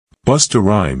Busta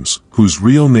Rhymes, whose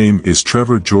real name is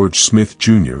Trevor George Smith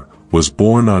Jr., was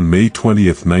born on May 20,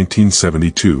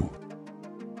 1972.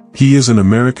 He is an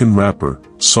American rapper,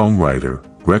 songwriter,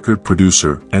 record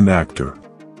producer, and actor.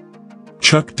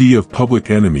 Chuck D of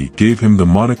Public Enemy gave him the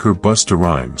moniker Busta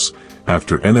Rhymes,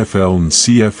 after NFL and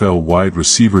CFL wide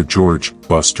receiver George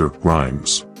 "Busta"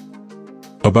 Rhymes.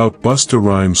 About Busta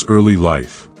Rhymes' early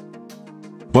life.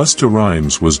 Busta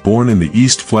Rhymes was born in the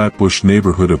East Flatbush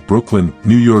neighborhood of Brooklyn,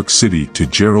 New York City to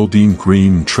Geraldine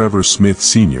Green and Trevor Smith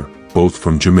Sr., both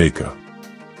from Jamaica.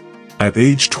 At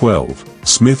age 12,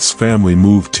 Smith's family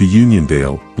moved to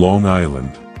Uniondale, Long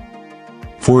Island.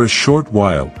 For a short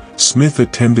while, Smith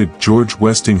attended George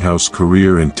Westinghouse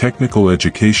Career and Technical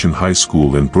Education High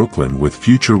School in Brooklyn with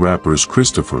future rappers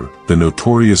Christopher, the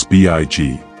Notorious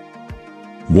B.I.G.,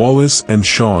 Wallace and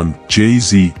Sean,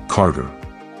 Jay-Z, Carter.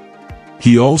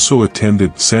 He also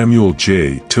attended Samuel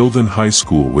J. Tilden High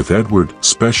School with Edward,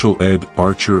 Special Ed,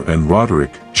 Archer and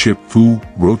Roderick, Chip Fu,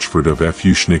 Rochford of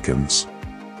F.U. Schnickens.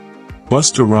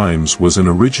 Busta Rhymes was an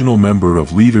original member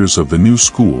of Leaders of the New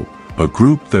School, a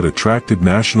group that attracted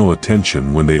national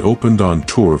attention when they opened on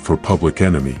tour for Public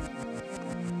Enemy.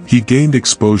 He gained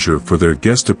exposure for their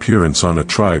guest appearance on a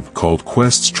Tribe Called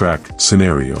Quest's track,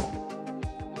 Scenario.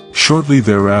 Shortly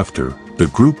thereafter, the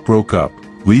group broke up,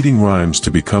 leading Rhymes to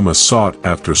become a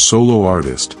sought-after solo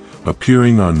artist,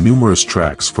 appearing on numerous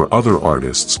tracks for other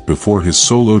artists before his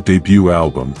solo debut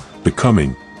album,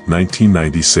 Becoming,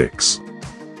 1996.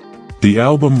 The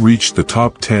album reached the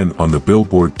top 10 on the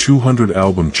Billboard 200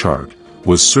 album chart,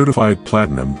 was certified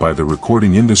platinum by the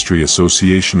Recording Industry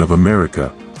Association of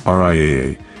America,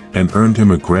 RIAA, and earned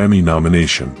him a Grammy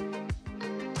nomination.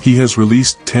 He has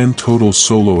released 10 total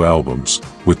solo albums,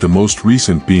 with the most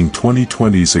recent being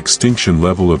 2020's Extinction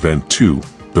Level Event 2,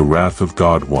 The Wrath of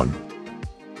God 1.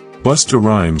 Busta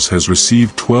Rhymes has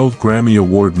received 12 Grammy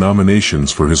Award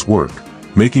nominations for his work,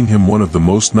 making him one of the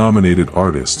most nominated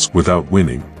artists without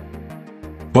winning.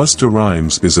 Busta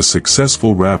Rhymes is a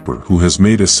successful rapper who has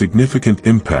made a significant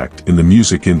impact in the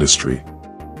music industry.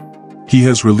 He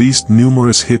has released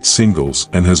numerous hit singles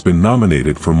and has been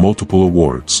nominated for multiple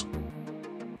awards.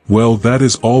 Well, that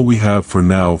is all we have for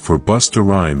now for Busta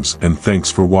Rhymes, and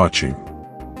thanks for watching.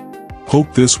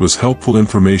 Hope this was helpful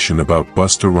information about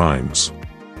Busta Rhymes.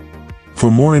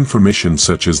 For more information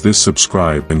such as this,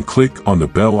 subscribe and click on the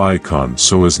bell icon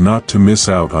so as not to miss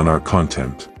out on our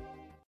content.